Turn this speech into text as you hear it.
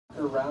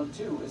round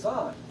 2 is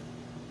on.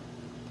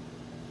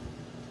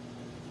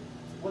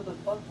 What the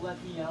fuck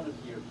let me out of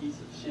here, piece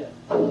of shit?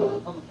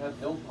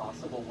 Have no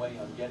possible way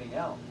on getting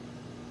out.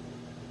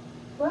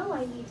 Bro,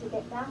 I need to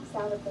get Max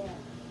out of there.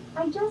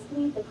 I just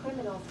need the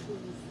criminal's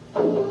keys.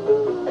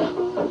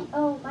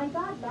 Oh my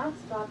god, Max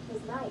dropped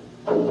his knife.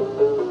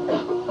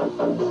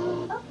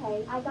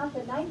 Okay, I got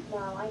the knife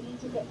now. I need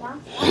to get Max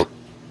out.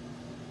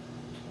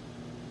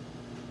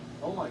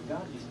 Oh my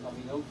god, he's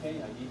coming.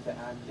 Okay, I need to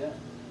act dead.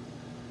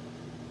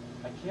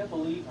 I can't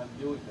believe I'm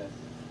doing this,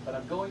 but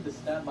I'm going to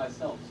stab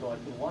myself so I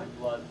can wipe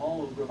blood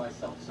all over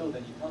myself so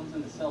that he comes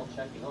in the cell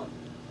checking on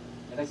me.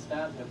 And I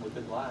stab him with the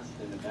glass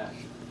in the neck.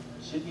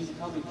 Shit, he's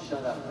coming.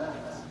 Shut up, Max.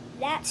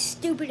 That's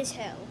stupid as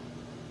hell.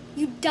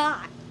 You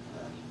die.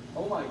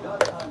 Oh my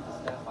god, time to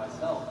stab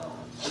myself.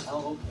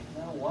 Oh, okay,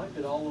 now wipe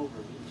it all over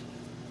me.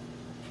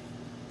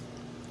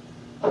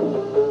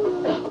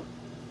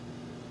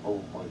 Oh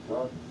my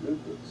god, he did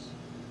this.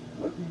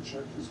 Let me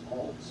check his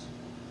pulse.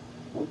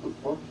 What the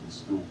fuck, he's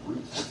still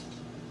breathing.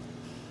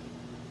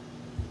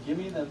 Give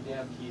me them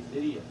damn keys,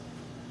 idiot.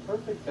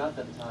 Perfect got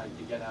them time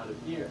to get out of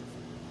here.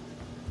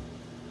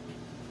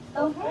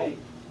 Oh hey,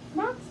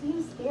 Max,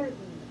 you scared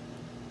me.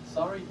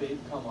 Sorry, babe,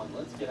 come on,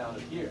 let's get out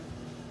of here.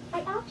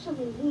 I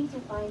actually need to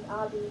find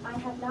Abby. I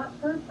have not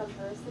heard from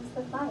her since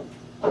the fight.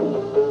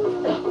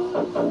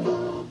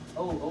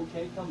 Oh,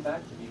 okay, come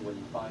back to me when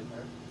you find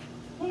her.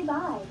 Hey,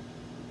 bye.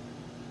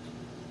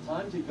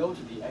 Time to go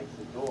to the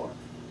exit door.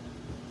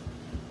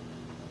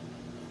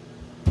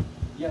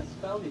 Yes,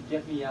 found it,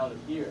 get me out of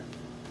here.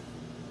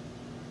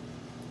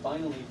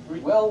 Finally,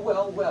 free. Well,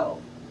 well, well.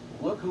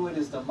 Look who it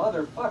is, the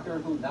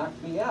motherfucker who knocked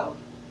me out.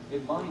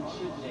 In mine,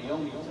 shit,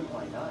 Naomi took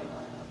my knife.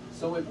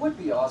 So it would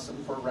be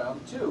awesome for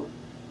round 2.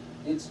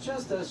 It's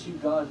just as you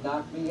gone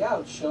knock me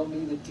out, show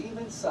me the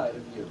demon side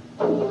of you.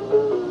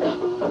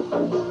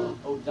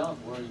 Oh,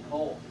 don't worry,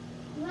 Cole.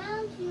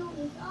 Round 2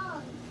 is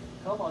on.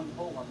 Come on,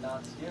 Cole, I'm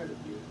not scared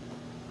of you.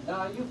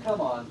 Now you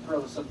come on,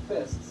 throw some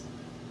fists.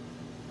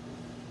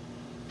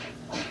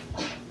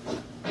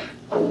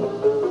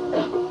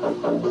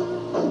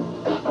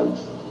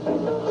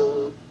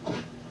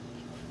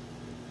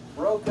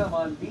 Bro, come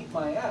on, beat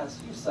my ass,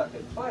 you suck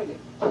at fighting.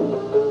 Cole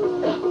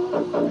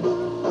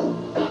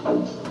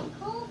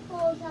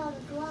pulls out a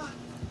Glock.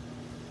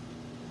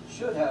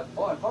 Should have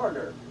fought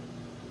harder.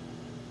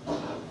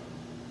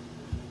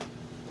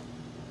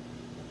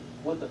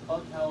 What the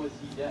fuck, how is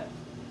he dead?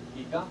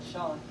 He got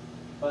shot,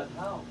 but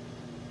how?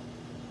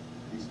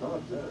 He's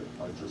not dead.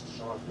 I just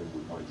shot him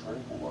with my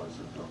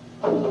tranquilizer gun.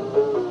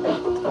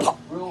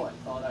 Bro, I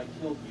thought I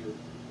killed you.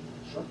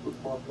 Shut the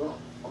fuck up.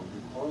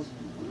 Because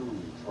you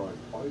literally tried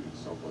fighting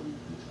somebody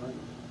who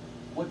trained.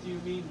 What do you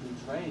mean, who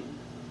trained?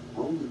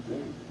 Bro, the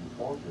day you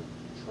fought him, you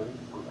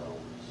trained for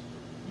hours.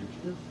 You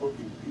can't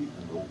fucking beat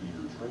an OB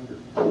trainer.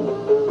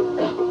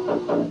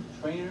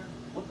 Trainer?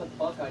 What the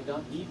fuck, I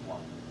don't need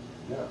one.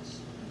 Yes,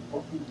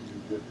 fucking do you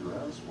get your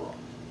ass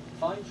rocked.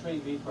 Fine,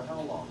 train me for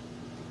how long?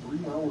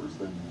 3 hours,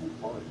 then you will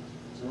fight.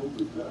 Till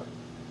the death.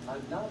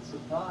 I'm not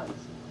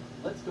surprised.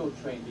 Let's go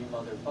train me,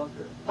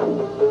 motherfucker.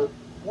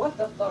 What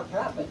the fuck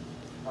happened?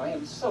 I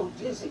am so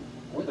dizzy.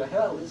 Where the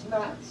hell is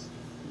Max?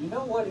 You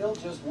know what? He'll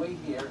just wait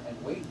here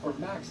and wait for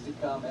Max to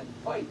come and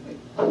fight me.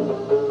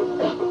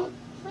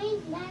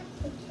 Trained Max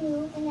for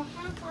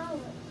 2.5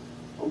 hours.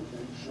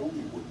 Okay, show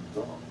me what you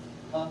got.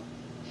 Huh?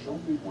 Show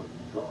me what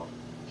you got.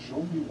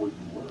 Show me what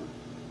you learned.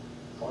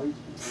 Fight me.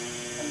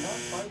 I'm not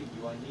fighting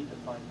you. I need to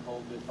find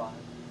Cole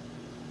goodbye.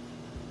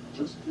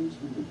 Just gives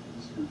me an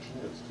easier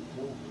chance to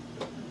kill me.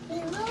 He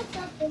loads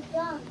up the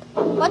gun.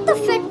 What the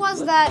fuck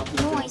was that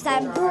noise?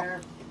 That.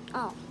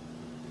 Oh.